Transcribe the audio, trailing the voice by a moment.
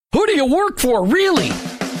Who do you work for, really?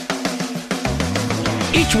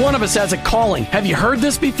 Each one of us has a calling. Have you heard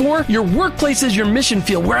this before? Your workplace is your mission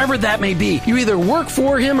field, wherever that may be. You either work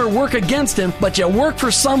for him or work against him, but you work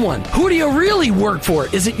for someone. Who do you really work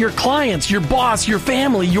for? Is it your clients, your boss, your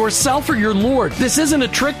family, yourself, or your Lord? This isn't a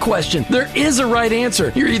trick question. There is a right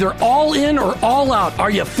answer. You're either all in or all out.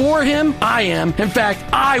 Are you for him? I am. In fact,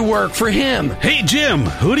 I work for him. Hey, Jim,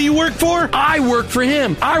 who do you work for? I work for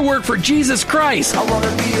him. I work for Jesus Christ. I want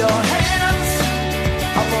to be your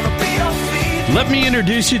hands. I want to be your feet. Let me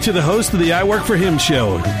introduce you to the host of the I Work For Him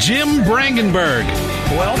show, Jim Brangenberg.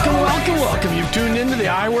 Welcome. You've tuned into the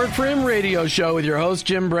I Work For Him radio show with your host,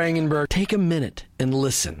 Jim Brangenberg. Take a minute and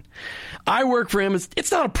listen. I Work For Him,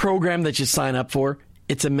 it's not a program that you sign up for.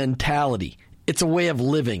 It's a mentality. It's a way of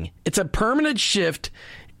living. It's a permanent shift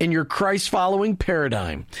in your Christ-following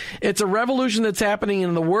paradigm. It's a revolution that's happening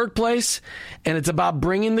in the workplace, and it's about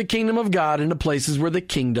bringing the kingdom of God into places where the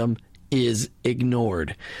kingdom is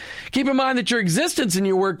ignored. Keep in mind that your existence in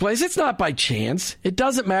your workplace, it's not by chance. It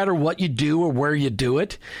doesn't matter what you do or where you do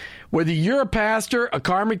it. Whether you're a pastor, a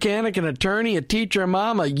car mechanic, an attorney, a teacher, a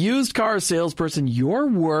mom, a used car salesperson, your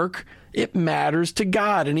work, it matters to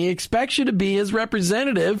God, and He expects you to be His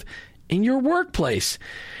representative in your workplace.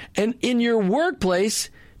 And in your workplace,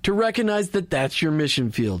 to recognize that that's your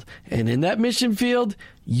mission field. And in that mission field,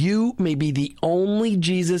 you may be the only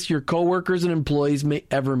Jesus your coworkers and employees may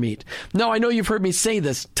ever meet. Now, I know you've heard me say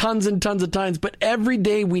this tons and tons of times, but every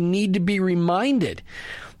day we need to be reminded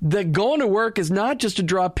that going to work is not just to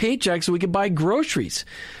draw paychecks so we can buy groceries.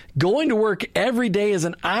 Going to work every day is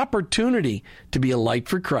an opportunity to be a light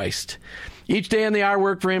for Christ. Each day on the I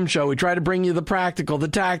Work For Him show, we try to bring you the practical, the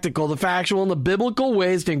tactical, the factual, and the biblical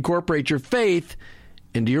ways to incorporate your faith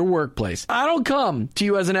into your workplace. I don't come to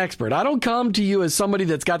you as an expert. I don't come to you as somebody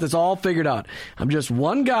that's got this all figured out. I'm just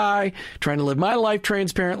one guy trying to live my life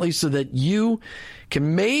transparently so that you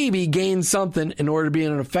can maybe gain something in order to be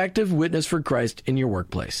an effective witness for Christ in your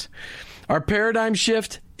workplace. Our paradigm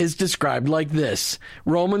shift is described like this.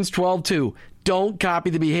 Romans 12:2. Don't copy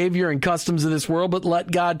the behavior and customs of this world, but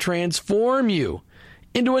let God transform you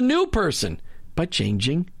into a new person by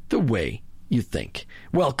changing the way you think.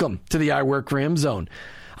 Welcome to the I Work For Him zone.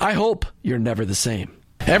 I hope you're never the same.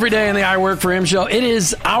 Every day on the I Work For Him show, it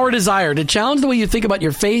is our desire to challenge the way you think about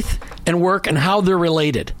your faith and work and how they're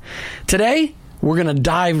related. Today, we're going to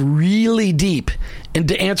dive really deep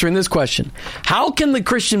into answering this question. How can the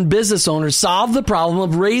Christian business owner solve the problem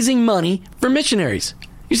of raising money for missionaries?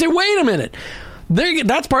 You say, wait a minute.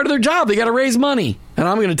 That's part of their job. They got to raise money. And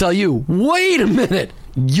I'm going to tell you, wait a minute.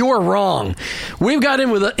 You're wrong. We've got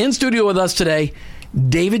in studio with us today,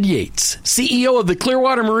 David Yates, CEO of the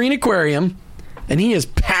Clearwater Marine Aquarium, and he is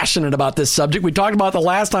passionate about this subject. We talked about it the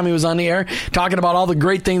last time he was on the air, talking about all the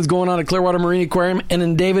great things going on at Clearwater Marine Aquarium and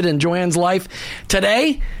in David and Joanne's life.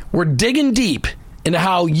 Today, we're digging deep into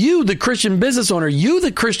how you, the Christian business owner, you,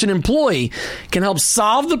 the Christian employee, can help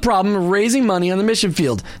solve the problem of raising money on the mission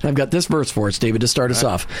field. And I've got this verse for us, David, to start us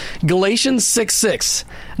off. Galatians 6:6.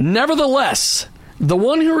 Nevertheless, the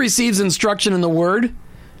one who receives instruction in the word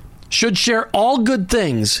should share all good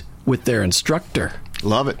things with their instructor.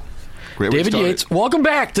 Love it. Great. David Yates, welcome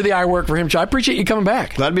back to the I Work For Him show. I appreciate you coming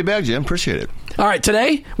back. Glad to be back, Jim. Appreciate it. All right,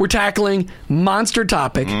 today we're tackling monster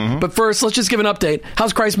topic. But first, let's just give an update.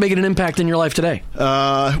 How's Christ making an impact in your life today?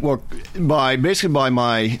 Well, by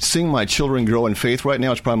seeing my children grow in faith right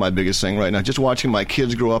now, it's probably my biggest thing right now. Just watching my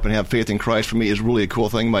kids grow up and have faith in Christ for me is really a cool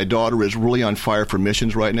thing. My daughter is really on fire for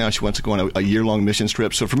missions right now. She wants to go on a year-long mission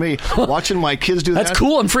trip. So for me, watching my kids do That's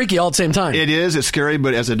cool and freaky all at the same time. It is. It's scary,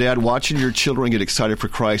 but as a dad, watching your children get excited for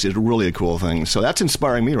Christ is really a cool thing. So that's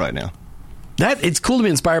inspiring me right now. It's cool to be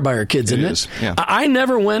inspired by our kids, isn't it? Yeah. I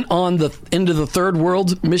never went into the third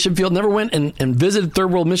world mission field, never went and visited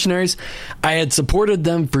third world missionaries. I had supported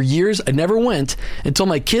them for years. I never went until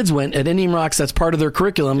my kids went at Indian Rocks. That's part of their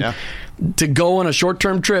curriculum to go on a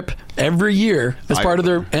short-term trip every year as part of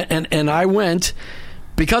their, and I went.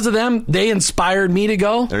 Because of them, they inspired me to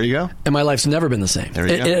go. There you go. And my life's never been the same. There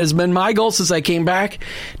you go. It has been my goal since I came back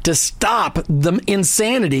to stop the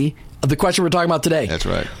insanity of the question we're talking about today. That's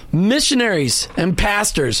right. Missionaries and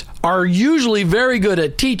pastors are usually very good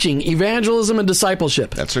at teaching, evangelism, and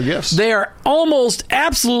discipleship. That's their gifts. They are almost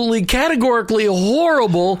absolutely categorically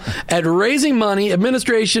horrible at raising money,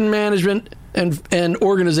 administration, management, and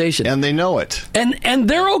organization. And they know it. And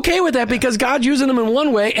they're okay with that because God's using them in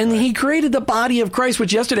one way, and He created the body of Christ,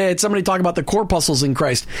 which yesterday I had somebody talk about the corpuscles in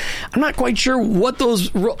Christ. I'm not quite sure what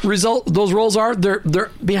those roles are. They're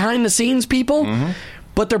behind the scenes people. Mm-hmm.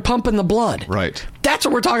 But they're pumping the blood. Right. That's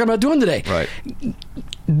what we're talking about doing today. Right.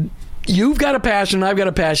 You've got a passion, I've got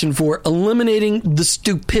a passion for eliminating the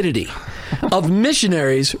stupidity of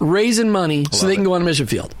missionaries raising money so they can go on a mission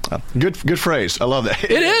field. Good phrase. I love that.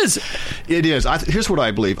 It is. It is. Here's what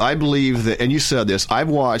I believe. I believe that, and you said this,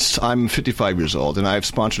 I'm 55 years old, and I've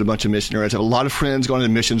sponsored a bunch of missionaries. I have a lot of friends going to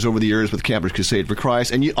missions over the years with Campus Crusade for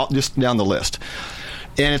Christ, and just down the list.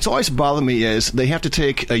 And it's always bothered me is they have to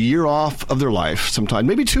take a year off of their life, sometime,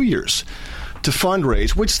 maybe 2 years, to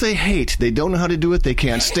fundraise, which they hate. They don't know how to do it. They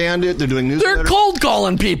can't stand it. They're doing newsletters. They're cold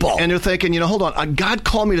calling people. And they're thinking, hold on, God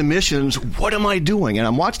called me to missions. What am I doing? And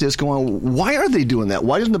I'm watching this going, why are they doing that?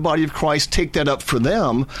 Why doesn't the body of Christ take that up for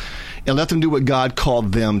them and let them do what God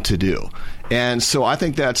called them to do? And so I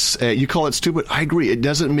think that's, you call it stupid. I agree. It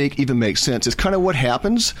doesn't even make sense. It's kind of what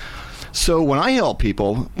happens. So when I help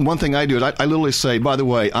people, one thing I do is I literally say, by the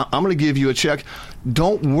way, I'm going to give you a check.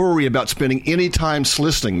 Don't worry about spending any time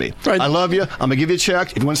soliciting me. Right. I love you. I'm going to give you a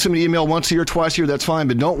check. If you want to send me an email once a year, twice a year, that's fine.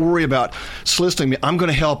 But don't worry about soliciting me. I'm going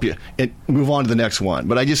to help you and move on to the next one.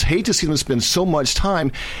 But I just hate to see them spend so much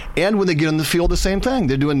time. And when they get in the field, the same thing.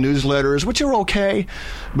 They're doing newsletters, which are okay.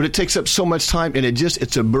 But it takes up so much time. And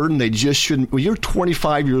it's a burden they just shouldn't. When you're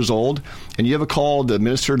 25 years old and you have a call to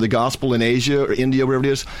minister the gospel in Asia or India, wherever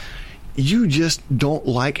it is, you just don't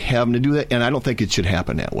like having to do that, and I don't think it should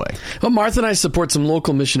happen that way. Well, Martha and I support some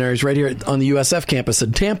local missionaries right here on the USF campus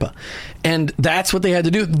in Tampa, and that's what they had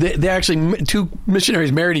to do. They actually, two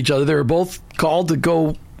missionaries married each other. They were both called to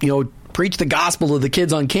go, preach the gospel to the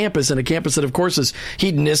kids on campus, and a campus that, of course, is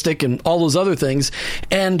hedonistic and all those other things.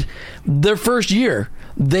 And their first year,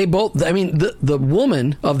 they both, the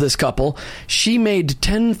woman of this couple, she made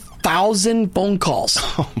 10,000 phone calls.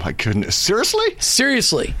 Oh, my goodness.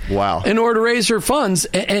 Seriously? Wow. In order to raise her funds.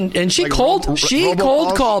 And she cold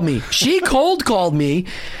called me. She cold called me.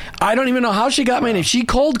 I don't even know how she got my name. She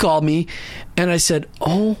cold called me, and I said,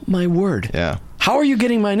 oh, my word. Yeah. How are you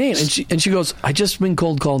getting my name? And she goes, I just been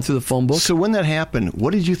cold calling through the phone book. So when that happened,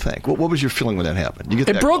 what did you think? What was your feeling when that happened?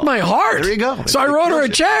 It broke my heart. There you go. So I wrote her a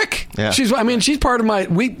check. Yeah. She's part of my.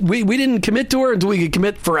 We didn't commit to her until we could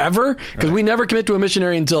commit forever, because we never commit to a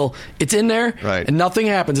missionary until it's in there, and nothing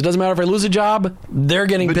happens. It doesn't matter if I lose a job; they're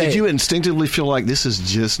getting paid. But did you instinctively feel like this is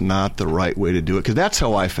just not the right way to do it? Because that's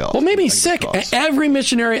how I felt. Well, it made me sick. Every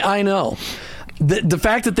missionary I know. The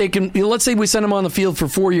fact that they can, let's say we send them on the field for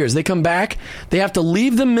 4 years. They come back, they have to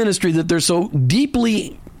leave the ministry that they're so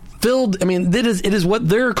deeply filled. It is what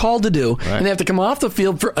they're called to do. Right. And they have to come off the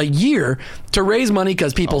field for a year to raise money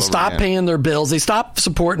because people stop paying their bills. They stop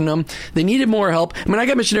supporting them. They needed more help. I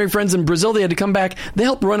got missionary friends in Brazil. They had to come back. They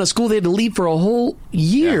helped run a school. They had to leave for a whole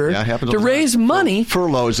year to raise money.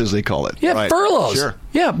 Furloughs, as they call it. Yeah, furloughs. Sure.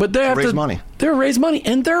 Yeah, but they have raise money. They raise money,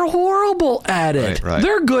 and they're horrible at it. Right.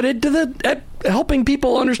 They're good at helping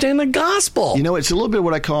people understand the gospel. It's a little bit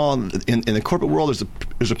what I call in the corporate world.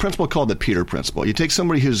 There's a principle called the Peter principle. You take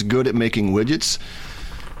somebody who's good at making widgets,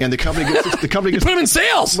 and the company gets you put them in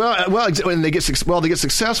sales. When they get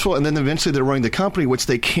successful, and then eventually they're running the company, which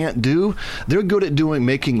they can't do. They're good at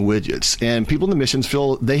making widgets, and people in the missions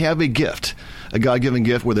feel they have a gift, a God-given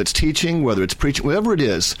gift, whether it's teaching, whether it's preaching, whatever it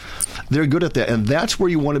is. They're good at that, and that's where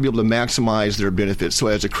you want to be able to maximize their benefits. So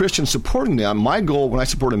as a Christian supporting them, my goal when I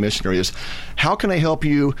support a missionary is, how can I help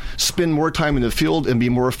you spend more time in the field and be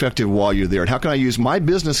more effective while you're there? And how can I use my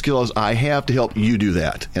business skills I have to help you do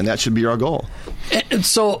that? And that should be our goal. And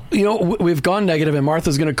so, we've gone negative, and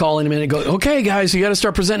Martha's going to call in a minute and go, okay, guys, you got to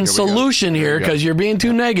start presenting solution here because you're being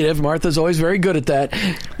too negative. Martha's always very good at that.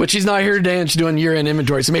 But she's not here today, and she's doing year-end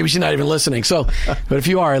inventory, so maybe she's not even listening. So, but if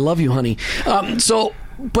you are, I love you, honey.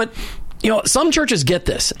 But some churches get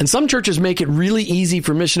this, and some churches make it really easy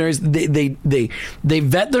for missionaries. They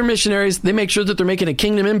vet their missionaries. They make sure that they're making a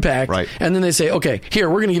kingdom impact, right. And then they say, okay, here,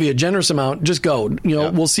 we're going to give you a generous amount. Just go.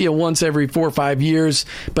 We'll see you once every 4 or 5 years,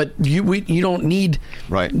 but you don't need.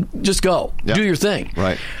 Right. Just go. Yep. Do your thing.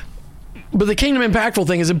 Right. But the kingdom impactful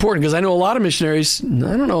thing is important, because I know a lot of missionaries. I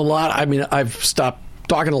don't know a lot. I've stopped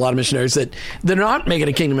talking to a lot of missionaries that they're not making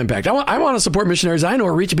a kingdom impact. I want to support missionaries I know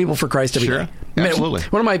are reaching people for Christ every day. Absolutely.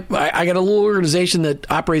 I got a little organization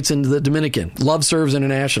that operates in the Dominican, Love Serves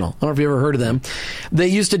International. I don't know if you ever heard of them. They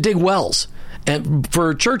used to dig wells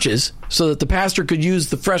for churches so that the pastor could use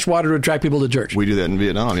the fresh water to attract people to church. We do that in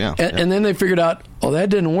Vietnam, yeah. And then they figured out, that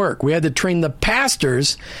didn't work. We had to train the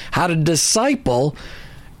pastors how to disciple.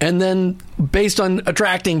 And then based on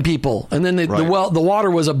attracting people, and then the water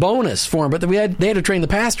was a bonus for them. But they had to train the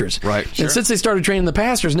pastors, right? Sure. And since they started training the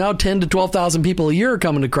pastors, now 10 to 12,000 people a year are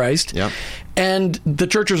coming to Christ. Yep. And the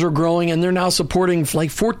churches are growing, and they're now supporting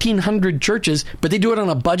like 1,400 churches, but they do it on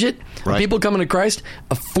a budget. Right. People coming to Christ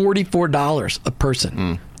of $44 a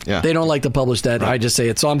person. Yeah. They don't like to publish that. Right. I just say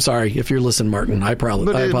it. So I'm sorry if you're listening, Martin. I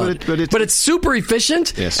apologize. But it's super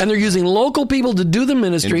efficient, yes. And they're using local people to do the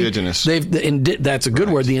ministry. Indigenous. That's a good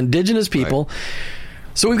word. The indigenous people. Right.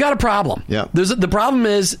 So we've got a problem. Yeah. The problem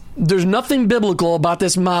is there's nothing biblical about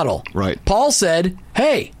this model. Right. Paul said,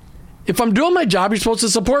 hey, if I'm doing my job, you're supposed to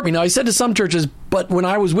support me. Now, he said to some churches, but when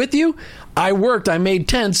I was with you, I worked, I made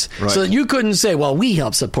tents, so that you couldn't say, well, we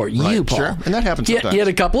help support you, Paul. Sure. And that happens sometimes. He had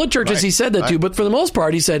a couple of churches he said that to, but for the most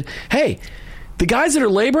part, he said, hey, the guys that are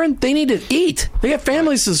laboring, they need to eat. They got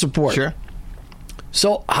families to support. Sure.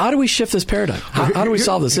 So how do we shift this paradigm? How do we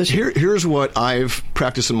solve this issue? Here's what I've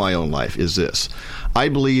practiced in my own life is this. I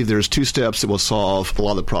believe there's two steps that will solve a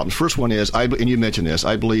lot of the problems. First one is, and you mentioned this,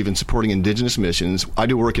 I believe in supporting indigenous missions. I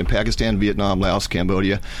do work in Pakistan, Vietnam, Laos,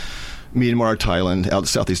 Cambodia, Myanmar, Thailand, out in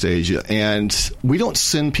Southeast Asia. And we don't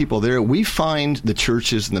send people there. We find the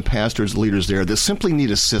churches and the pastors, the leaders there that simply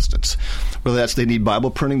need assistance. Whether that's they need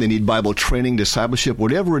Bible printing, they need Bible training, discipleship,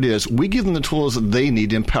 whatever it is, we give them the tools that they need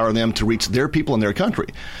to empower them to reach their people in their country.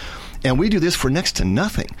 And we do this for next to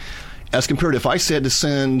nothing. As compared to if I said to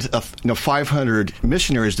send 500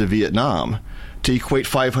 missionaries to Vietnam to equate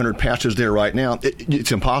 500 pastors there right now,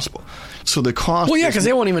 it's impossible. So the cost... Well, yeah, because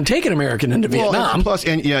they won't even take an American into Vietnam. Plus,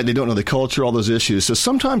 they don't know the culture, all those issues. So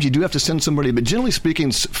sometimes you do have to send somebody, but generally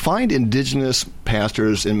speaking, find indigenous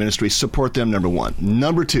pastors in ministry, support them, number one.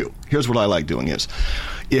 Number two, here's what I like doing is,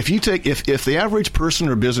 if the average person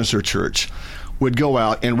or business or church would go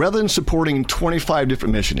out and rather than supporting 25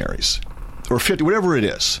 different missionaries, or 50, whatever it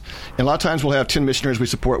is. And a lot of times we'll have 10 missionaries we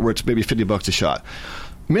support where it's maybe $50 a shot.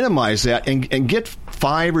 Minimize that and get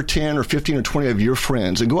 5 or 10 or 15 or 20 of your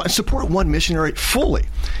friends and go out and support one missionary fully.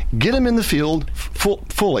 Get them in the field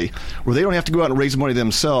fully where they don't have to go out and raise money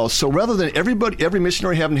themselves. So rather than every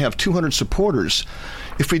missionary having to have 200 supporters,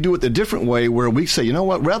 if we do it the different way where we say, you know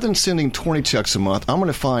what, rather than sending 20 checks a month, I'm going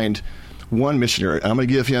to find one missionary. I'm going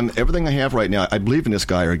to give him everything I have right now. I believe in this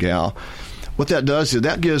guy or gal. What that does is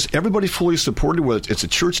that gives everybody fully supported, whether it's a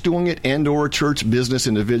church doing it and or a church, business,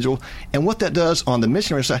 individual. And what that does on the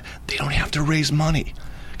missionary side, they don't have to raise money.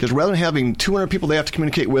 Because rather than having 200 people they have to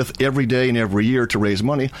communicate with every day and every year to raise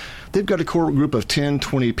money, they've got a core group of 10,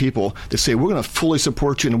 20 people that say, we're going to fully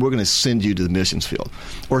support you and we're going to send you to the missions field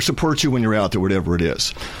or support you when you're out there, whatever it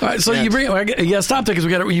is. All right, so you got to stop there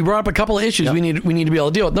because you brought up a couple of issues we need to be able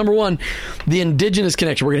to deal with. Number one, the indigenous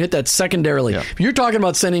connection. We're going to hit that secondarily. Yep. You're talking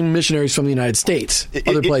about sending missionaries from the United States,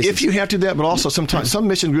 other places. If you have to do that, but also sometimes some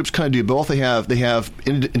mission groups kind of do both. They have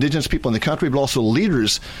indigenous people in the country, but also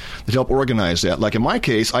leaders that help organize that. Like in my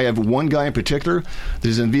case, I have one guy in particular that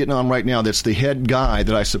is in Vietnam right now that's the head guy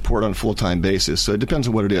that I support on a full-time basis. So it depends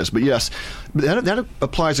on what it is. But yes, that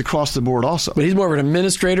applies across the board also. But he's more of an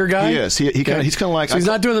administrator guy? Yes. He's kind of like... So he's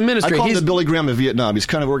not doing the ministry. I call him the Billy Graham of Vietnam. He's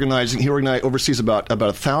kind of organizing. He oversees about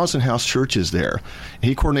 1,000 house churches there.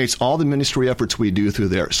 He coordinates all the ministry efforts we do through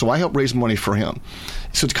there. So I help raise money for him.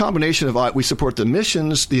 So it's a combination of we support the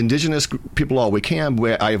missions, the indigenous people all we can.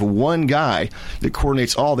 I have one guy that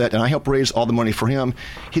coordinates all that, and I help raise all the money for him.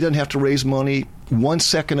 He doesn't have to raise money 1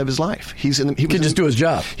 second of his life. He can just do his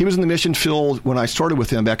job. He was in the mission field when I started with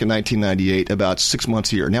him back in 1998, about 6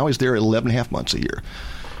 months a year. Now he's there 11 and a half months a year,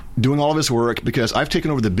 doing all of his work because I've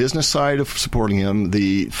taken over the business side of supporting him,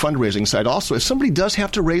 the fundraising side also. If somebody does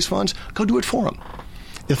have to raise funds, go do it for them.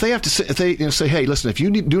 If they have to say, hey, listen, if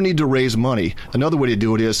you do need to raise money, another way to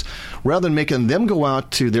do it is rather than making them go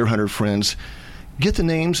out to their 100 friends, get the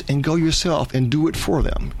names and go yourself and do it for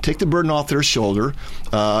them. Take the burden off their shoulder,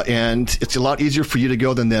 and it's a lot easier for you to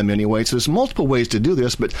go than them anyway. So there's multiple ways to do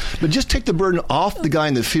this, but just take the burden off the guy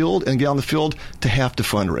in the field and get on the field to have to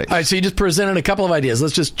fundraise. All right, so you just presented a couple of ideas.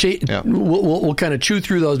 Let's just we'll kind of chew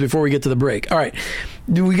through those before we get to the break. All right.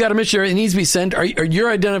 We got a missionary. It needs to be sent. Are you're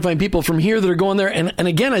identifying people from here that are going there? And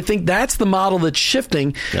again, I think that's the model that's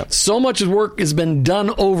shifting. Yep. So much work has been done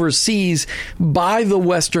overseas by the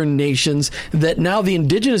Western nations that now the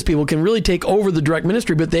indigenous people can really take over the direct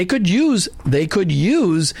ministry, but they could use the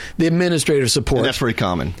administrator support. And that's very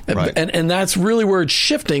common. Right. And that's really where it's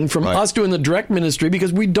shifting from us doing the direct ministry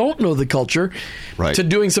because we don't know the culture to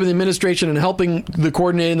doing some of the administration and helping the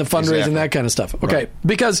coordinating, the fundraising, that kind of stuff. Okay. Right.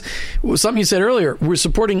 Because something you said earlier, we're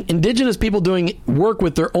supporting indigenous people doing work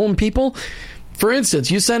with their own people. For instance,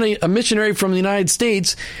 you send a missionary from the United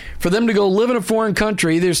States for them to go live in a foreign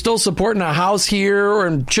country. They're still supporting a house here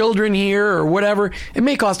or children here or whatever. It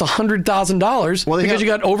may cost $100,000 because you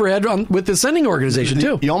got overhead with the sending organization,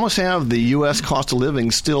 too. You almost have the U.S. cost of living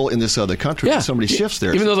still in this other country. Yeah. Somebody shifts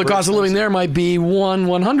there. Even though the cost of living there might be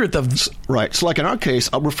 1/100th of... Right. So like in our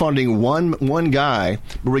case, we're funding one guy,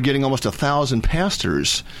 but we're getting almost 1,000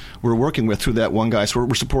 pastors we're working with through that one guy. So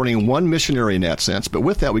we're supporting one missionary in that sense. But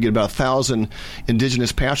with that, we get about 1,000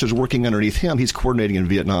 indigenous pastors working underneath him. He's coordinating in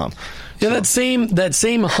Vietnam. Yeah, that same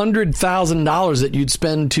 $100,000 that you'd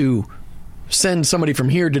spend to send somebody from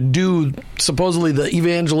here to do supposedly the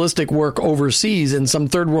evangelistic work overseas in some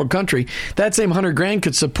third world country, that same $100,000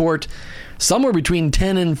 could support somewhere between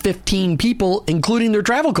 10 and 15 people, including their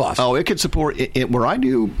travel costs. Oh, it could support where I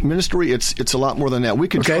do ministry. It's a lot more than that. We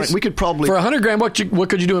could we could probably for $100,000. What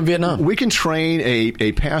could you do in Vietnam? We can train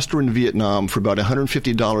a pastor in Vietnam for about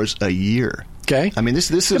 $150 a year. Okay. I mean,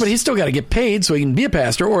 this is... Yeah, but he's still got to get paid so he can be a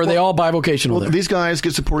pastor, or are they all bivocational there? These guys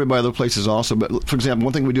get supported by other places also. But, for example,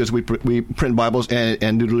 one thing we do is we print Bibles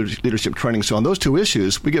and do leadership training. So on those two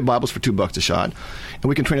issues, we get Bibles for $2 a shot, and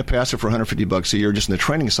we can train a pastor for $150 a year just in the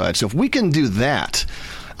training side. So if we can do that...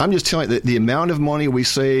 I'm just telling you that the amount of money we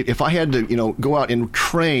save, if I had to, go out and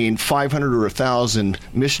train 500 or 1,000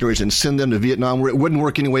 missionaries and send them to Vietnam, where it wouldn't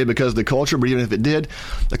work anyway because of the culture, but even if it did,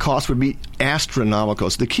 the cost would be astronomical.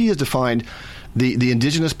 So the key is to find the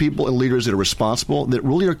indigenous people and leaders that are responsible, that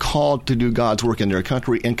really are called to do God's work in their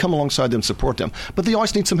country, and come alongside them and support them. But they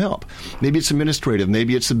always need some help. Maybe it's administrative.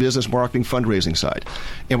 Maybe it's the business, marketing, fundraising side.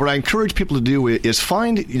 And what I encourage people to do is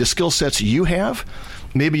find the skill sets you have.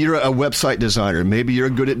 Maybe you're a website designer. Maybe you're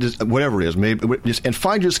good at whatever it is. And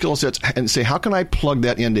find your skill sets and say, how can I plug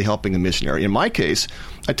that into helping a missionary? In my case,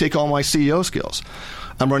 I take all my CEO skills.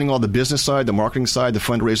 I'm running all the business side, the marketing side, the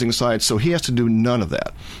fundraising side, so he has to do none of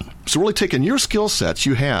that. So really taking your skill sets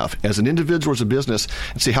you have as an individual, as a business,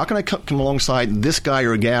 and say, how can I come alongside this guy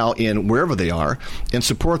or gal in wherever they are and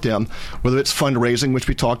support them, whether it's fundraising, which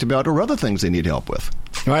we talked about, or other things they need help with.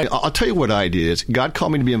 Right. I'll tell you what I did. Is God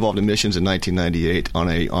called me to be involved in missions in 1998 on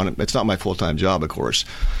a it's not my full-time job, of course.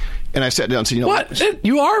 And I sat down and said, what?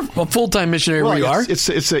 You are a full-time missionary where you are?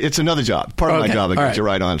 It's another job. Part of my job, I get you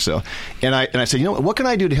right on. So, and I said, what can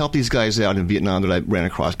I do to help these guys out in Vietnam that I ran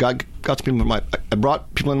across? God got to people I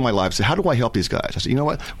brought people into my life and said, how do I help these guys? I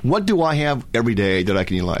said, what do I have every day that I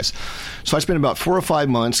can utilize? So I spent about 4 or 5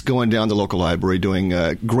 months going down to the local library doing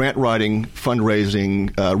grant writing,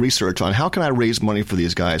 fundraising, research on how can I raise money for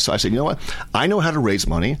these guys. So I said, I know how to raise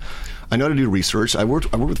money. I know how to do research. I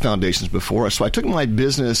worked with foundations before, so I took my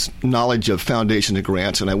business knowledge of foundation and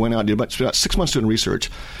grants, and I went out and did about 6 months doing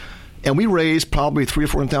research. And we raised probably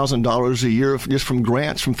 $3,000 or $4,000 a year just from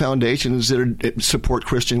grants from foundations that support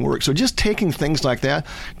Christian work. So just taking things like that,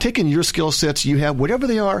 taking your skill sets you have, whatever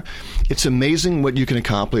they are, it's amazing what you can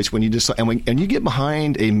accomplish when you decide. And you get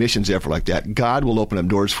behind a missions effort like that, God will open up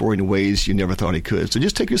doors for you in ways you never thought He could. So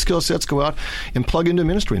just take your skill sets, go out and plug into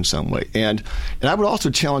ministry in some way. And I would also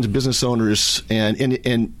challenge business owners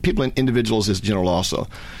and people and individuals as general also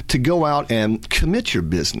to go out and commit your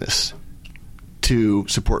business to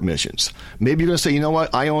support missions. Maybe you're going to say,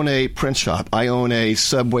 I own a print shop. I own a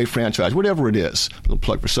Subway franchise, whatever it is. A little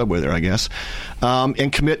plug for Subway there, I guess.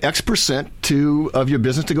 And commit X% of your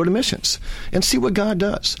business to go to missions and see what God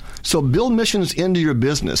does. So build missions into your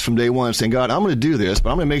business from day one, saying, God, I'm going to do this, but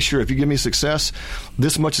I'm going to make sure if you give me success,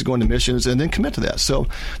 this much is going to missions, and then commit to that. So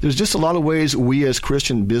there's just a lot of ways we as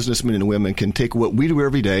Christian businessmen and women can take what we do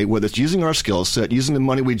every day, whether it's using our skill set, using the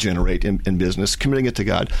money we generate in business, committing it to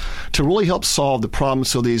God, to really help solve the problem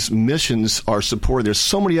so these missions are supported. There's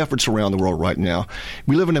so many efforts around the world right now.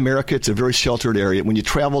 We live in America. It's a very sheltered area. When you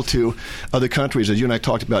travel to other countries, as you and I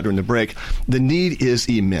talked about during the break, the need is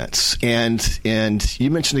immense. And you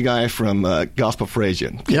mentioned a guy from Gospel for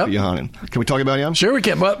Asia, Yohanan. Can we talk about him? Sure we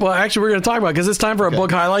can. Well, actually, we're going to talk about it because it's time for our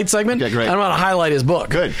book highlight segment. Okay, great. I'm going to highlight his book.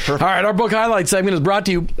 Good. Perfect. All right, our book highlight segment is brought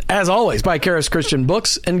to you, as always, by Charis Christian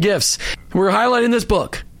Books and Gifts. We're highlighting this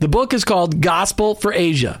book. The book is called Gospel for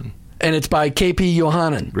Asia, and it's by K.P.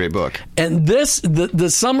 Yohanan. Great book. And the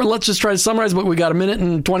summary, let's just try to summarize what we got, a minute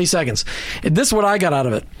and 20 seconds. This is what I got out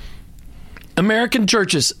of it. American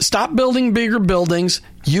churches, stop building bigger buildings.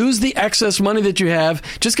 Use the excess money that you have.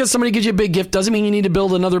 Just because somebody gives you a big gift doesn't mean you need to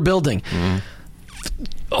build another building.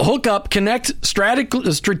 Hook up, connect,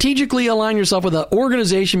 strategically align yourself with an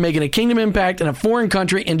organization making a kingdom impact in a foreign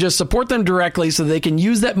country, and just support them directly so they can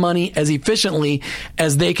use that money as efficiently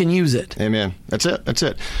as they can use it. Amen. That's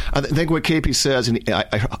it. I think what KP says, and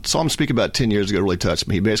I saw him speak about 10 years ago, really touched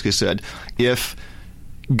me. He basically said, if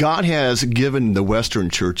God has given the Western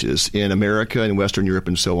churches in America and Western Europe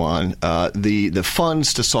and so on the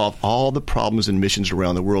funds to solve all the problems in missions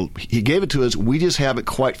around the world. He gave it to us. We just haven't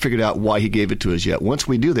quite figured out why he gave it to us yet. Once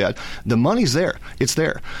we do that, the money's there. It's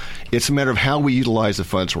there. It's a matter of how we utilize the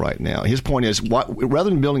funds right now. His point is, rather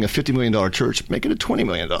than building a $50 million church, make it a $20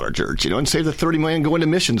 million church, and save the $30 million, go into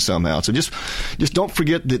missions somehow. So just don't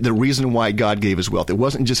forget the reason why God gave us wealth. It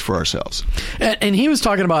wasn't just for ourselves. And he was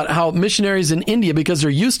talking about how missionaries in India, because they're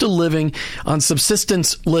used to living on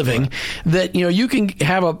subsistence living, right, that you can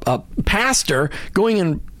have a pastor going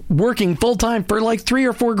and working full time for like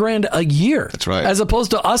 $3,000 or $4,000 a year. That's right. As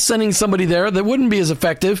opposed to us sending somebody there that wouldn't be as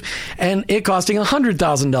effective and it costing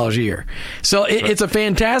 $100,000 a year. So it's a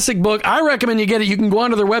fantastic book. I recommend you get it. You can go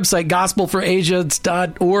onto their website,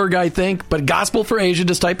 gospelforasia.org, I think, but Gospel for Asia,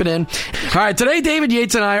 just type it in. All right. Today, David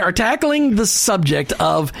Yates and I are tackling the subject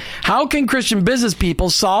of how can Christian business people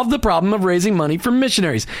solve the problem of raising money for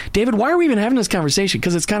missionaries. David, why are we even having this conversation?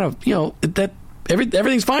 Because it's kind of, that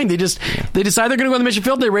everything's fine. They decide they're going to go on the mission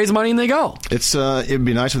field, they raise money, and they go. It'd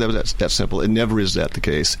be nice if that was that simple. It never is that the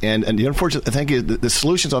case. And the unfortunate thing is the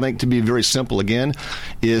solutions, I think, to be very simple, again,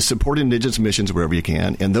 is support indigenous missions wherever you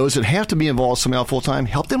can. And those that have to be involved somehow full-time,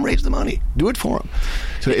 help them raise the money. Do it for them.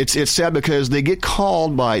 So it's sad because they get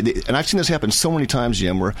called and I've seen this happen so many times,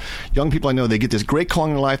 Jim, where young people I know, they get this great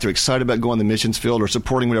calling in life, they're excited about going to the missions field or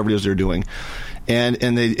supporting whatever it is they're doing. And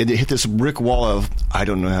they hit this brick wall of, I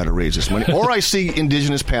don't know how to raise this money. Or I see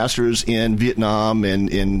indigenous pastors in Vietnam and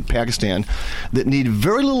in Pakistan that need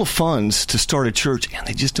very little funds to start a church, and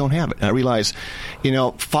they just don't have it. And I realize,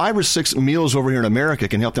 5 or 6 meals over here in America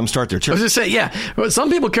can help them start their church. I was just saying, yeah. Well, some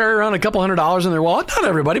people carry around a couple $100 in their wallet. Not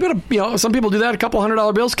everybody, but some people do that. A couple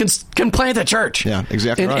 $100 bills can plant a church. Yeah,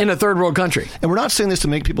 exactly right. In a third world country. And we're not saying this to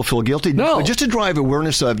make people feel guilty. No. But just to drive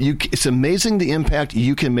awareness of you. It's amazing the impact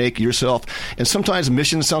you can make yourself. And sometimes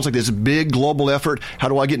mission sounds like this big global effort. How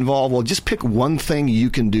do I get involved? Well, just pick one thing you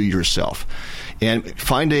can do yourself. And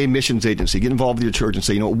find a missions agency. Get involved with your church and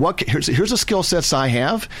say, here's the skill sets I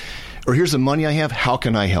have. Or here's the money I have. How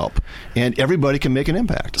can I help? And everybody can make an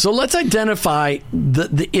impact. So let's identify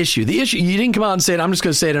the issue. The issue, you didn't come out and say it. I'm just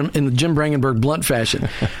going to say it in the Jim Brangenberg blunt fashion.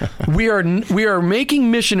 We are making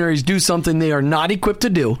missionaries do something they are not equipped to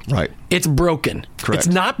do. Right. It's broken. Correct.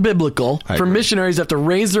 It's not biblical for missionaries to have to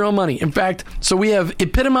raise their own money. In fact, so we have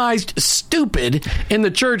epitomized stupid in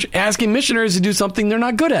the church asking missionaries to do something they're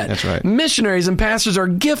not good at. That's right. Missionaries and pastors are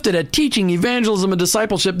gifted at teaching, evangelism, and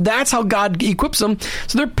discipleship. That's how God equips them.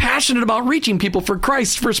 So they're passionate about reaching people for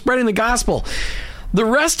Christ, for spreading the gospel. The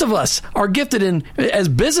rest of us are gifted in, as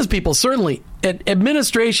business people, certainly, at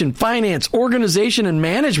administration, finance, organization, and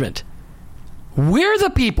management. We're the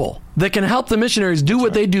people that can help the missionaries do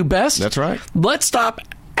what they do best. That's right. Let's stop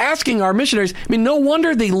asking our missionaries. I mean, no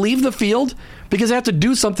wonder they leave the field because they have to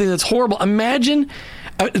do something that's horrible. Imagine,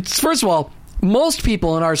 first of all, most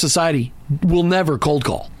people in our society will never cold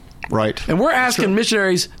call. Right. And we're asking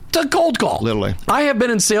missionaries to cold call. Literally. I have been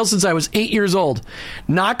in sales since I was 8 years old.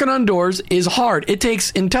 Knocking on doors is hard. It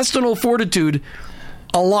takes intestinal fortitude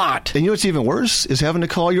a lot. And what's even worse is having to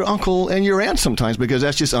call your uncle and your aunt sometimes because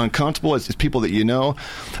that's just uncomfortable. It's people that you know.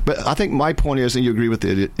 But I think my point is, and you agree with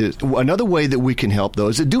it, is another way that we can help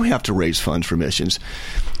those that do have to raise funds for missions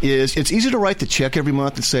is it's easy to write the check every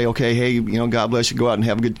month and say, okay, hey, God bless you, go out and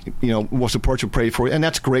have a good, we'll support you, pray for you. And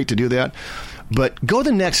that's great to do that. But go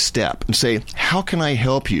the next step and say, how can I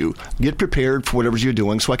help you get prepared for whatever you're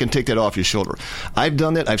doing so I can take that off your shoulder? I've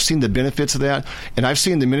done that. I've seen the benefits of that. And I've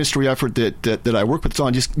seen the ministry effort that I work with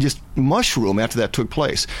on just mushroom after that took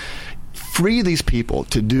place. Free these people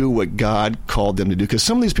to do what God called them to do. Because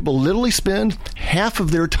some of these people literally spend half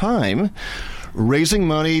of their time raising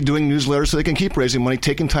money, doing newsletters so they can keep raising money,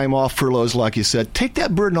 taking time off, furloughs, like you said. Take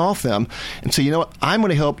that burden off them and say, what, I'm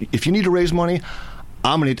going to help. If you need to raise money,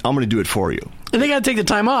 I'm going to do it for you. And they got to take the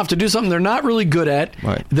time off to do something they're not really good at.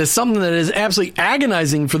 Right. There's something that is absolutely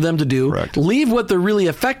agonizing for them to do. Correct. Leave what they're really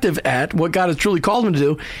effective at, what God has truly called them to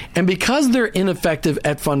do. And because they're ineffective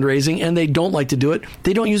at fundraising and they don't like to do it,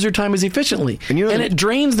 they don't use their time as efficiently. And it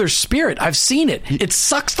drains their spirit. I've seen it. It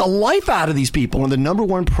sucks the life out of these people. One of the number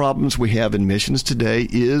one problems we have in missions today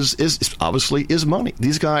is obviously money.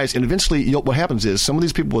 These guys, and eventually what happens is some of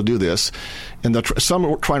these people will do this, and some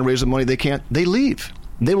are trying to raise the money they can't. They leave.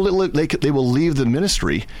 they will leave the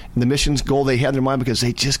ministry and the missions goal they had in their mind because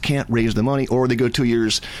they just can't raise the money, or they go 2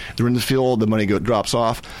 years, they're in the field, the money drops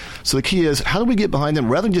off. So the key is, how do we get behind them?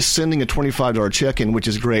 Rather than just sending a $25 check in, which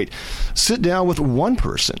is great, sit down with one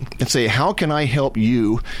person and say, how can I help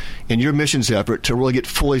you in your missions effort to really get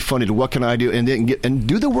fully funded? What can I do? And then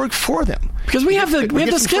do the work for them. Because we have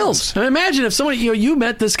the skills. And imagine if somebody, you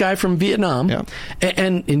met this guy from Vietnam,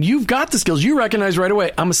 and you've got the skills. You recognize right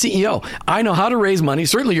away, I'm a CEO. I know how to raise money.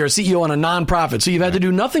 Certainly you're a CEO on a nonprofit, so you've had to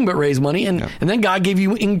do nothing but raise money. And then God gave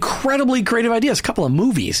you incredibly creative ideas. A couple of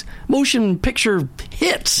movies, motion picture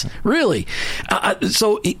hits, really.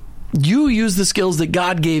 So you use the skills that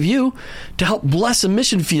God gave you to help bless a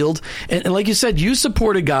mission field. And like you said, you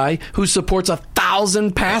support a guy who supports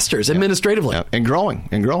 1,000 pastors administratively. Yeah. And growing.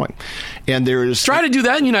 And there's... Try to do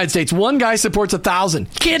that in the United States. One guy supports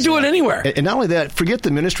 1,000. Can't do it anywhere. And not only that, forget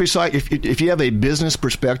the ministry side. If you have a business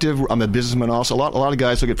perspective, I'm a businessman also. A lot of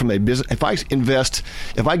guys look at it from a business... If I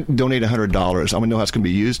donate $100, I'm going to know how it's going to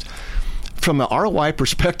be used. From an ROI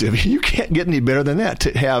perspective, you can't get any better than that,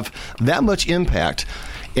 to have that much impact.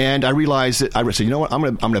 And I realized that I said, you know what, I'm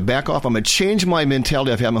going to back off. I'm going to change my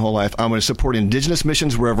mentality I've had my whole life. I'm going to support indigenous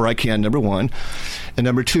missions wherever I can, number one. And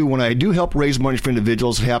number two, when I do help raise money for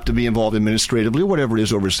individuals who have to be involved administratively, whatever it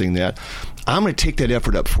is overseeing that, I'm going to take that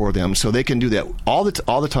effort up for them so they can do that all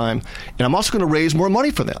the time. And I'm also going to raise more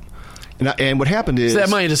money for them. And what happened is... So that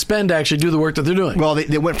money to spend to actually do the work that they're doing. Well,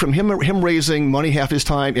 they went from him raising money half his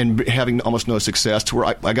time and having almost no success to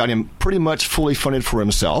where I got him pretty much fully funded for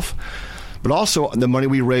himself. But also, the money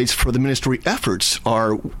we raise for the ministry efforts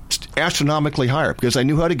are astronomically higher because I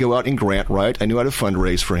knew how to go out and grant write. I knew how to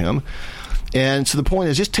fundraise for him. And so the point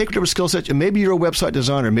is, just take whatever skill set. And maybe you're a website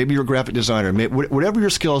designer. Maybe you're a graphic designer. Whatever your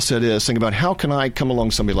skill set is, think about how can I come along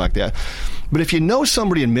somebody like that. But if you know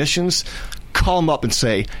somebody in missions, call them up and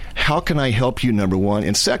say, how can I help you, number one?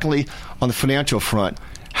 And secondly, on the financial front,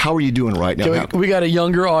 how are you doing right now? We got a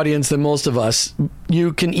younger audience than most of us.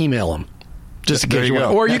 You can email them. Just in case you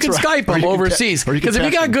want. Or you can Skype them overseas. Because if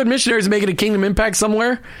you got good missionaries making a kingdom impact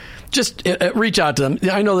somewhere, just reach out to them.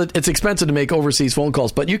 I know that it's expensive to make overseas phone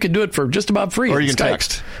calls, but you can do it for just about free. Or you can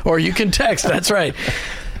text. Or you can text. That's right.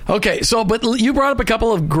 Okay, but you brought up a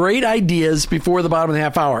couple of great ideas before the bottom of the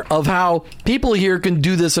half hour of how people here can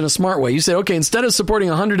do this in a smart way. You said, okay, instead of supporting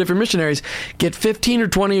 100 different missionaries, get 15 or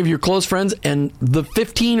 20 of your close friends, and the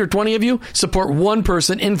 15 or 20 of you support one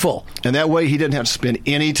person in full. And that way he didn't have to spend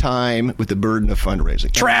any time with the burden of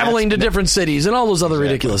fundraising. Traveling to different cities and all those other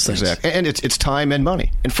ridiculous things. Exactly. And it's time and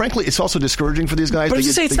money. And frankly, it's also discouraging for these guys. But as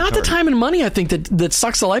you say, it's not the time and money, I think, that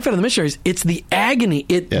sucks the life out of the missionaries. It's the agony.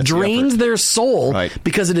 It drains their soul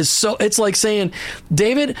because it is so... It's like saying,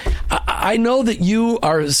 David, I know that you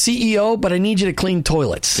are a CEO, but I need you to clean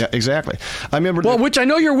toilets. Yeah, exactly. I remember... Well, which I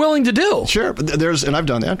know you're willing to do. Sure, but and I've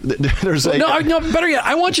done that. No, better yet,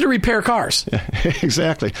 I want you to repair cars. Yeah,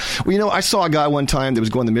 exactly. Well, I saw a guy one time that was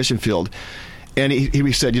going to the mission field, and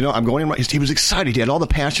he said, I'm going in... He was excited. He had all the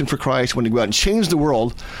passion for Christ, wanted to go out and change the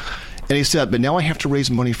world. And he said, but now I have to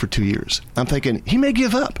raise money for 2 years. I'm thinking, he may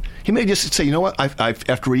give up. He may just say, you know what,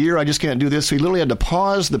 after a year, I just can't do this. So he literally had to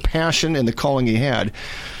pause the passion and the calling he had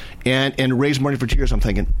and raise money for 2 years. I'm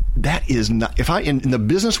thinking, that is not... in the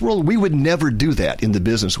business world, we would never do that in the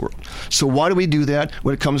business world. So why do we do that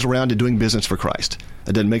when it comes around to doing business for Christ?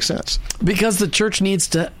 That doesn't make sense. Because the church needs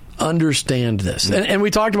to understand this. And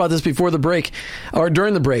we talked about this before the break, or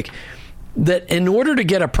during the break, that in order to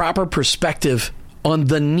get a proper perspective on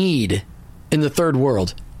the need in the third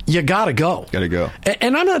world, you gotta go.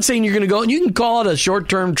 And I'm not saying you're going to go, and you can call it a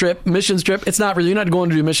short-term trip, missions trip. It's not really. You're not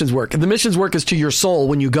going to do missions work. The missions work is to your soul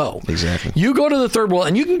when you go. Exactly. You go to the third world,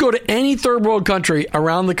 and you can go to any third world country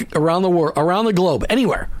around the world, around the globe,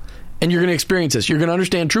 anywhere. And you're going to experience this. You're going to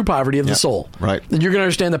understand true poverty of the soul. Right. And you're going to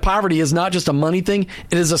understand that poverty is not just a money thing.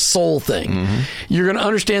 It is a soul thing. Mm-hmm. You're going to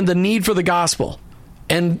understand the need for the gospel.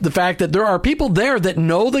 And the fact that there are people there that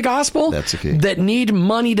know the gospel, that's the key, that need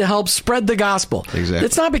money to help spread the gospel. Exactly.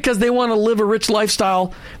 It's not because they want to live a rich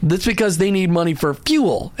lifestyle. It's because they need money for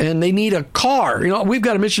fuel and they need a car. I've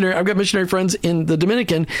got missionary friends in the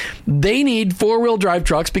Dominican. They need 4-wheel drive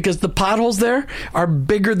trucks because the potholes there are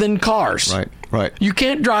bigger than cars. Right. You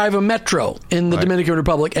can't drive a metro in the Dominican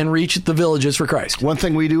Republic and reach the villages for Christ. One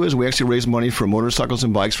thing we do is we actually raise money for motorcycles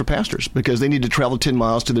and bikes for pastors because they need to travel 10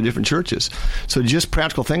 miles to the different churches. So just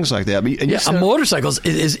practical things like that. A motorcycle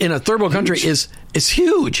is in a third world country is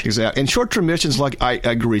huge. Exactly. And short-term missions, I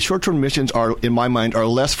agree. Short-term missions are, in my mind, are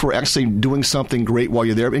less for actually doing something great while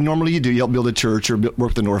you're there. And normally you help build a church or work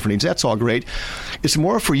with an orphanage. That's all great. It's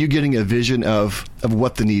more for you getting a vision of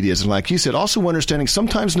what the need is. And like you said, also understanding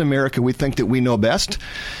sometimes in America we think that we know best.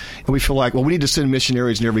 and we feel like, well, we need to send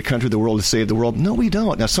missionaries in every country of the world to save the world. No, we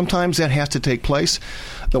don't. Now, sometimes that has to take place.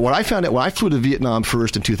 But what I found out when I flew to Vietnam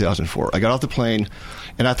first in 2004, I got off the plane,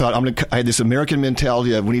 and I thought, I had this American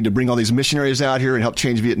mentality of we need to bring all these missionaries out here and help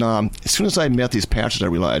change Vietnam. As soon as I met these pastors, I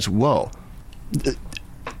realized, whoa.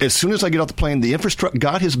 As soon as I get off the plane,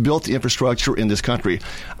 God has built the infrastructure in this country.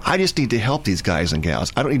 I just need to help these guys and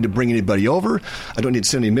gals. I don't need to bring anybody over. I don't need to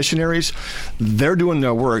send any missionaries. They're doing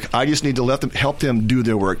their work. I just need to help them do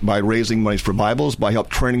their work by raising money for Bibles, by help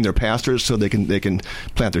training their pastors so they can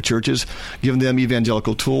plant their churches, giving them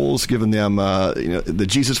evangelical tools, giving them the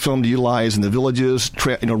Jesus film to utilize in the villages,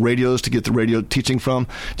 radios to get the radio teaching from.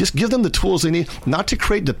 Just give them the tools they need, not to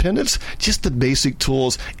create dependence, just the basic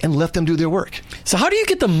tools, and let them do their work. So how do you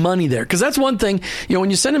get the money there? Because that's one thing, when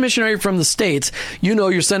you send a missionary from the States,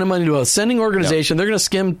 you're sending money to a sending organization. Yep. They're going to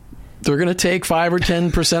skim. They're going to take 5 or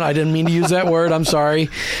 10%. I didn't mean to use that word. I'm sorry.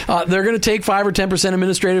 They're going to take 5 or 10%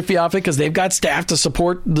 administrative fee off it because they've got staff to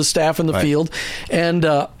support the staff in the field. And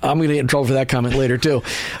I'm going to get in trouble for that comment later, too.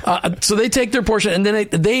 So they take their portion, and then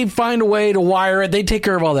they find a way to wire it. They take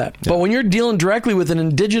care of all that. Yeah. But when you're dealing directly with an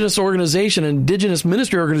indigenous organization, an indigenous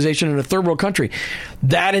ministry organization in a third world country,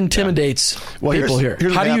 that intimidates people here.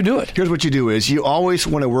 How do you do it? Here's what you do is you always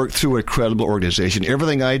want to work through a credible organization.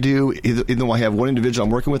 Everything I do, even though I have one individual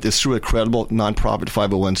I'm working with, is through a credible nonprofit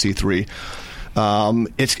 501c3.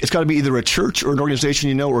 It's got to be either a church or an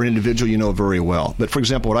organization or an individual very well. But for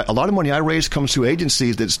example, a lot of money I raise comes through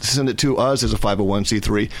agencies that send it to us as a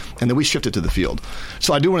 501c3, and then we shift it to the field.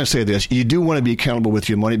 So I do want to say this. You do want to be accountable with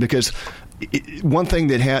your money, because one thing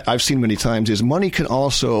that I've seen many times is money can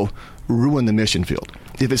also ruin the mission field.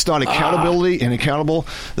 If it's not accountability and accountable,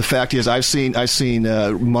 the fact is I've seen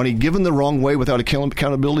money given the wrong way without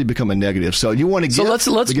accountability become a negative. So you want to give.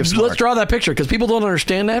 So let's draw that picture, because people don't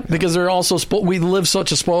understand that, because they're also we live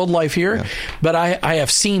such a spoiled life here. Yeah. But I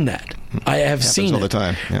have seen that. I have seen it all the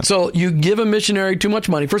time. Yeah. So you give a missionary too much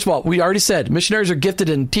money. First of all, we already said missionaries are gifted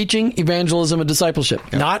in teaching, evangelism, and discipleship,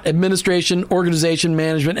 not administration, organization,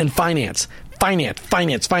 management, and finance. Finance.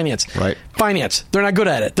 Right. Finance. They're not good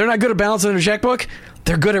at it. They're not good at balancing their checkbook.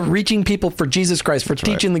 They're good at reaching people for Jesus Christ, for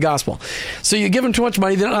teaching the gospel. So you give them too much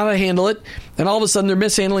money, they don't know how to handle it, and all of a sudden they're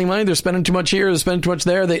mishandling money, they're spending too much here, they're spending too much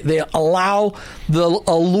there. They allow the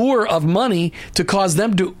allure of money to cause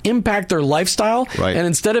them to impact their lifestyle, and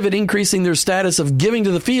instead of it increasing their status of giving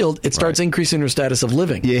to the field, it starts increasing their status of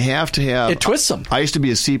living. You have to have... It twists them. I used to be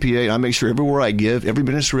a CPA, and I make sure everywhere I give, every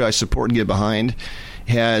ministry I support and get behind,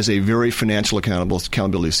 has a very financial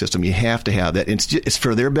accountability system. You have to have that. It's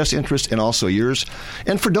for their best interest and also yours.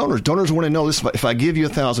 And for donors. Donors want to know this. If I give you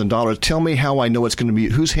 $1,000, tell me how I know it's going to be,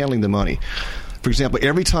 who's handling the money. For example,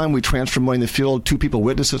 every time we transfer money in the field, 2 people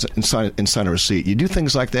witness it and sign a receipt. You do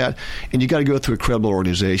things like that, and you got to go through a credible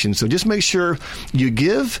organization. So just make sure you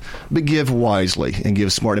give, but give wisely and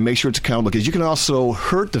give smart, and make sure it's accountable, because you can also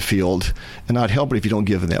hurt the field and not help it if you don't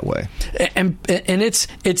give in that way. And it's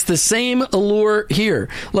the same allure here.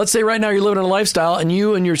 Let's say right now you're living in a lifestyle, and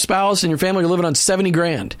you and your spouse and your family are living on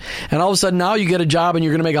 $70,000, and all of a sudden now you get a job and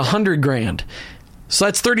you're going to make $100,000. So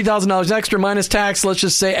that's $30,000 extra minus tax, let's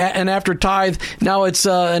just say, and after tithe, now it's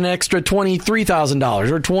an extra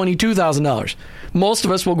 $23,000 or $22,000. Most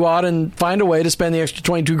of us will go out and find a way to spend the extra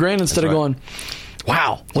 $22,000 instead of going,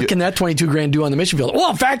 wow, what can that $22,000 do on the mission field?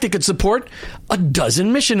 Well, in fact, it could support a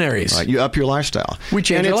dozen missionaries. Right, you up your lifestyle. We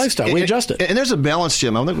change your lifestyle. We adjust it. And there's a balance,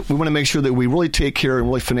 Jim. We want to make sure that we really take care and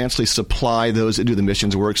really financially supply those that do the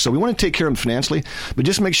missions work. So we want to take care of them financially, but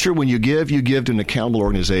just make sure when you give to an accountable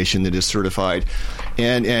organization that is certified,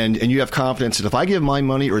 and you have confidence that if I give my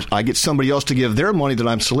money or I get somebody else to give their money that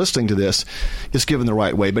I'm soliciting to this, it's given the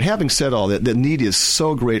right way. But having said all that, the need is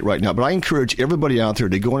so great right now. But I encourage everybody out there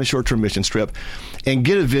to go on a short-term mission trip and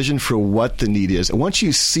get a vision for what the need is. And once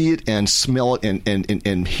you see it and smell it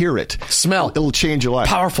and hear it, it'll change your life.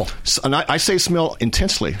 Powerful. And I say smell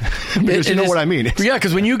intensely because you know what I mean. Yeah,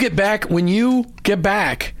 because when you get back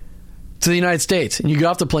to the United States and you get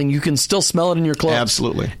off the plane, you can still smell it in your clothes.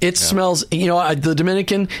 Absolutely. It smells, the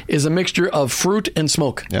Dominican is a mixture of fruit and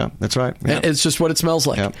smoke. Yeah, that's right. Yeah. It's just what it smells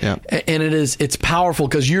like. Yeah. And it's powerful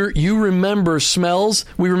because you remember smells.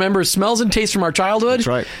 We remember smells and tastes from our childhood. That's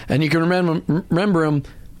right. And you can remember them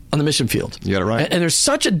on the mission field. You got it right. And there's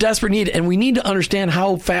such a desperate need, and we need to understand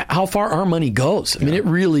how far our money goes. I mean, it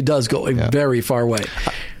really does go a very far way.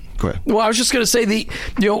 Go ahead. Well, I was just going to say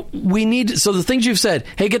we need, so the things you've said,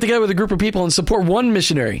 hey, get together with a group of people and support one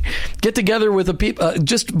missionary. Get together with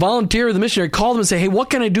just volunteer with the missionary, call them and say, hey,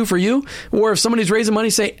 what can I do for you? Or if somebody's raising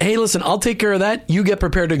money, say, hey, listen, I'll take care of that. You get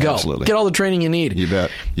prepared to go. Absolutely. Get all the training you need. You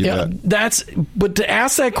bet. But to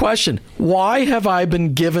ask that question, why have I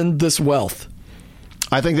been given this wealth?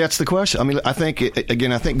 I think that's the question. I mean, I think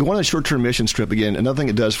going on a short-term mission trip, again, another thing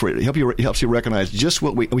it does for it helps you recognize just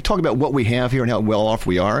what we talk about what we have here and how well off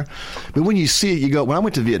we are. But when you see it, you go, when I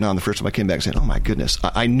went to Vietnam the first time I came back saying, oh my goodness,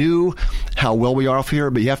 I knew how well we are off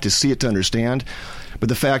here, but you have to see it to understand. But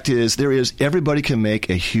the fact is, everybody can make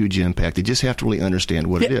a huge impact. They just have to really understand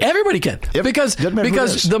what it is. Everybody can. Because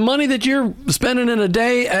the money that you're spending in a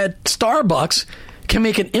day at Starbucks can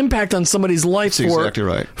make an impact on somebody's life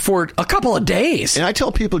for a couple of days. And I tell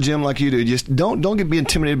people, Jim, like you do, just don't be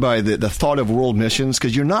intimidated by the thought of world missions,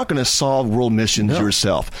 because you're not going to solve world missions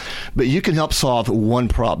yourself. But you can help solve one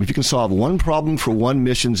problem. If you can solve one problem for one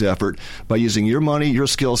missions effort by using your money, your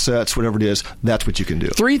skill sets, whatever it is, that's what you can do.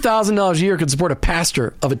 $3,000 a year could support a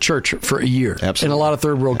pastor of a church for a year. Absolutely. In a lot of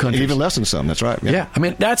third world countries. And even less than some. That's right. Yeah. I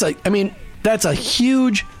mean, that's a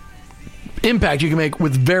huge impact you can make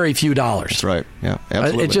with very few dollars. That's right. Yeah,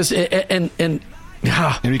 absolutely. It just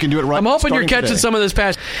and you can do it right. I'm hoping you're catching some of this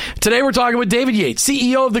passion. Today we're talking with David Yates,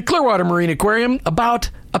 CEO of the Clearwater Marine Aquarium, about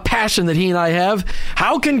a passion that he and I have.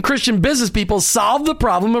 How can Christian business people solve the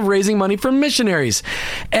problem of raising money for missionaries?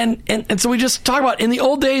 And so we just talk about, in the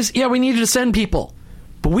old days, we needed to send people.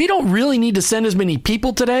 But we don't really need to send as many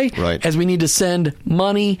people today as we need to send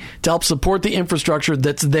money to help support the infrastructure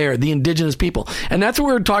that's there, the indigenous people. And that's what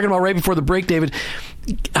we were talking about right before the break, David.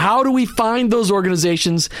 How do we find those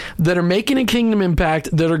organizations that are making a kingdom impact,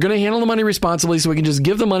 that are going to handle the money responsibly, so we can just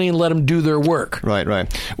give the money and let them do their work? Right.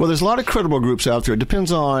 Well, there's a lot of credible groups out there. It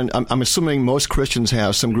depends on, I'm assuming most Christians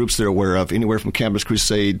have some groups they're aware of, anywhere from Campus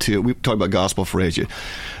Crusade to, we talk about Gospel for Asia.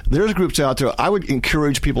 There's groups out there. I would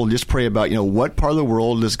encourage people to just pray about, what part of the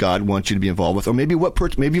world does God want you to be involved with? Or maybe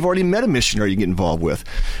maybe you've already met a missionary you can get involved with.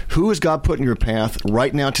 Who has God put in your path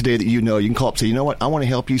right now today that you know? You can call up and say, you know what, I want to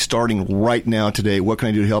help you starting right now today. What can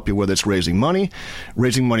I do to help you? Whether it's raising money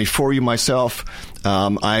for you, myself.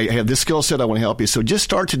 I have this skill set. I want to help you. So just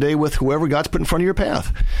start today with whoever God's put in front of your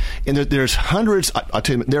path. And there's hundreds, I'll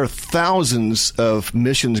tell you, there are thousands of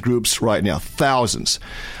missions groups right now. Thousands.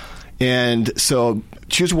 And so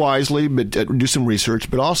choose wisely, but do some research.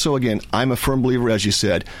 But also, again, I'm a firm believer, as you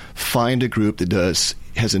said, find a group that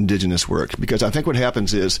has indigenous work, because I think what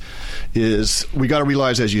happens is we got to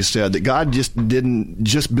realize, as you said, that God didn't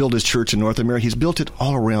just build his church in North America. He's built it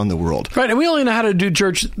all around the world. Right, and we only know how to do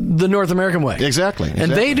church the North American way. Exactly.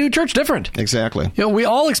 And they do church different. Exactly. We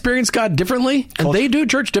all experience God differently, and they do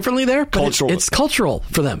church differently there, but it's cultural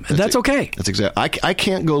for them, and that's okay. That's exactly. I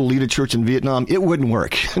can't go lead a church in Vietnam. It wouldn't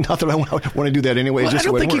work. Not that I want to do that anyway. Well, I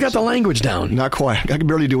don't think you got the language down. Not quite. I can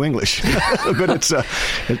barely do English. But it's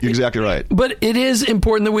you're exactly right. But it is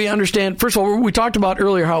important that we understand. First of all, we talked about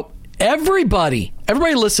earlier how everybody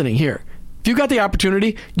listening here, if you've got the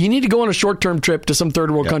opportunity, you need to go on a short-term trip to some third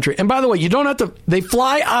world country. And by the way, you don't have to. They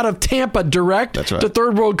fly out of Tampa direct to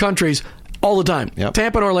third world countries all the time. Yep.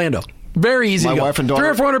 Tampa and Orlando. Very easy to go. Wife and daughter,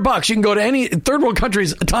 $300 or $400. You can go to any third world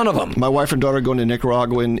countries, a ton of them. My wife and daughter are going to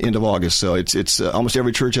Nicaragua in end of August, so it's almost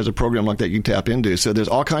every church has a program like that you can tap into. So there's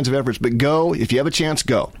all kinds of efforts, but go if you have a chance.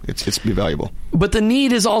 Go. It's be valuable. But the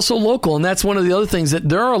need is also local, and that's one of the other things, that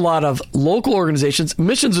there are a lot of local organizations.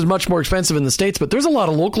 Missions is much more expensive in the States, but there's a lot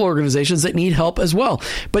of local organizations that need help as well.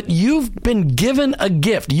 But you've been given a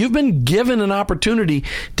gift. You've been given an opportunity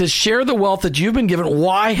to share the wealth that you've been given.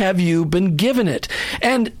 Why have you been given it?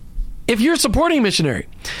 And if you're supporting a missionary,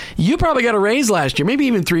 you probably got a raise last year, maybe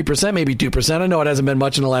even 3%, maybe 2%. I know it hasn't been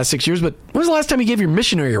much in the last 6 years, but when was the last time you gave your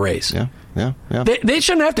missionary a raise? Yeah. They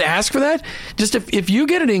shouldn't have to ask for that. Just if you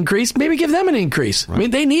get an increase, maybe give them an increase. Right. I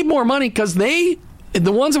mean, they need more money because the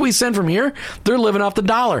ones that we send from here, they're living off the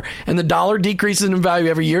dollar. And the dollar decreases in value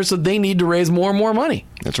every year, so they need to raise more and more money.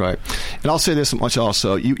 That's right. And I'll say this much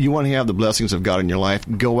also. You want to have the blessings of God in your life,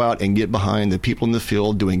 go out and get behind the people in the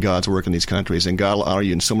field doing God's work in these countries, and God will honor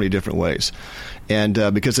you in so many different ways. And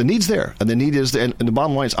because the need's there, and the need is there. And the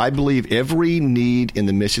bottom line is, I believe every need in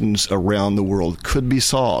the missions around the world could be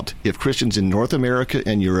solved if Christians in North America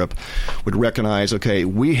and Europe would recognize, okay,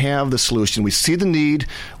 we have the solution. We see the need.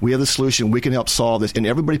 We have the solution. We can help solve this. And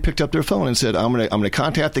everybody picked up their phone and said, I'm going to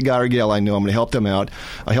contact the guy or gal I know. I'm going to help them out.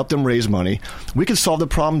 I help them raise money. We can solve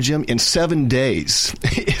the problem, Jim, in 7 days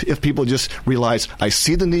if people just realize, I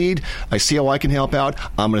see the need. I see how I can help out.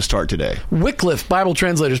 I'm going to start today. Wycliffe Bible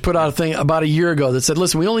Translators put out a thing about a year ago that said,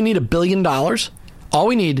 listen, we only need $1 billion. All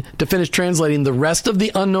we need to finish translating the rest of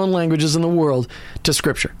the unknown languages in the world to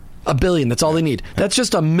Scripture. $1 billion. That's all they need. That's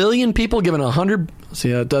just 1 million people giving $1,000.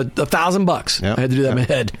 Yep. I had to do that in my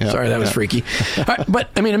head. Yep. Sorry, that was freaky. All right, but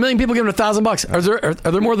I mean, 1 million people giving $1,000.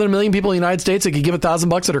 Are there more than 1 million people in the United States that could give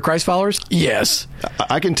 $1,000 that are Christ followers? Yes.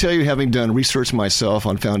 I can tell you, having done research myself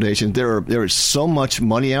on foundations, there is so much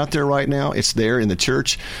money out there right now. It's there in the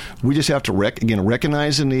church. We just have to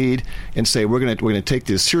recognize the need and say we're going to take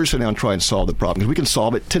this seriously now and try and solve the problem, because we can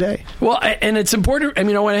solve it today. Well, and it's important. I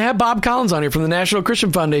mean, when I had Bob Collins on here from the National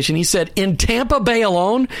Christian Foundation, he said in Tampa Bay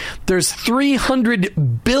alone, there's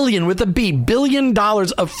 $300 billion with a B, $1 billion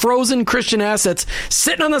of frozen Christian assets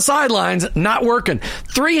sitting on the sidelines, not working.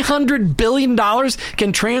 $300 billion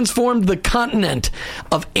can transform the continent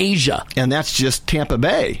of Asia. And that's just Tampa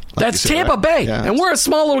Bay. That's Tampa Bay. Yeah. And we're a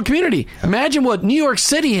small little community. Imagine what New York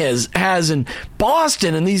City has in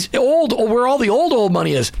Boston and these where all the old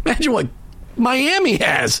money is. Imagine what Miami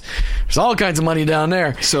has. There's all kinds of money down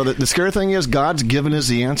there. So the scary thing is, God's given us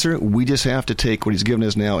the answer. We just have to take what he's given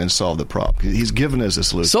us now and solve the problem. He's given us a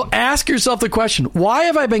solution. So ask yourself the question, why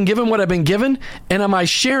have I been given what I've been given? And am I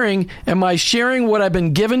sharing what I've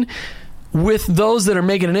been given with those that are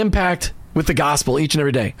making an impact with the gospel each and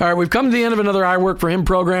every day? All right, we've come to the end of another I Work for Him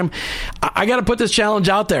program. I got to put this challenge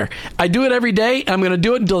out there. I do it every day. I'm going to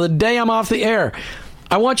do it until the day I'm off the air.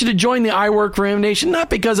 I want you to join the I Work for Him Nation, not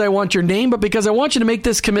because I want your name, but because I want you to make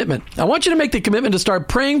this commitment. I want you to make the commitment to start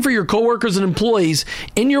praying for your coworkers and employees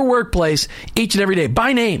in your workplace each and every day,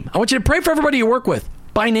 by name. I want you to pray for everybody you work with,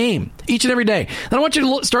 by name, each and every day. And I want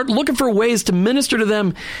you to start looking for ways to minister to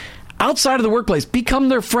them outside of the workplace. Become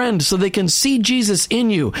their friend so they can see Jesus in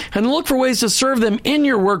you, and look for ways to serve them in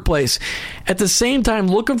your workplace. At the same time,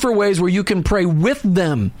 looking for ways where you can pray with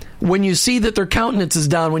them when you see that their countenance is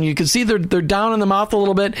down, when you can see they're down in the mouth a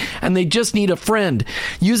little bit and they just need a friend.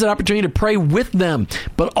 Use that opportunity to pray with them,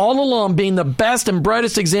 but all along being the best and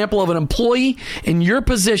brightest example of an employee in your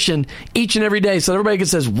position each and every day, so that everybody can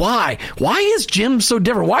says, why is Jim so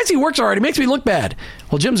different? Why does he work so hard? He makes me look bad.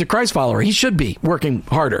 Well, Jim's a Christ follower. He should be working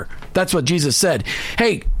harder. That's what Jesus said.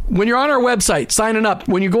 Hey, when you're on our website, signing up,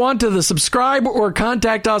 when you go on to the subscribe or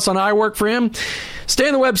contact us on I Work for Him, stay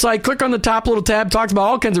on the website, click on the top little tab, talks about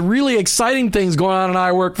all kinds of really exciting things going on in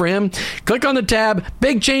I Work for Him. Click on the tab.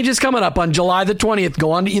 Big changes coming up on July the 20th.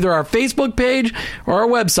 Go on to either our Facebook page or our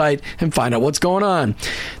website and find out what's going on.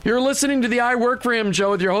 You're listening to the I Work for Him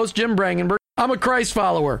show with your host, Jim Brangenberg. I'm a Christ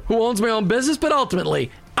follower who owns my own business, but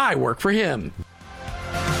ultimately, I work for Him.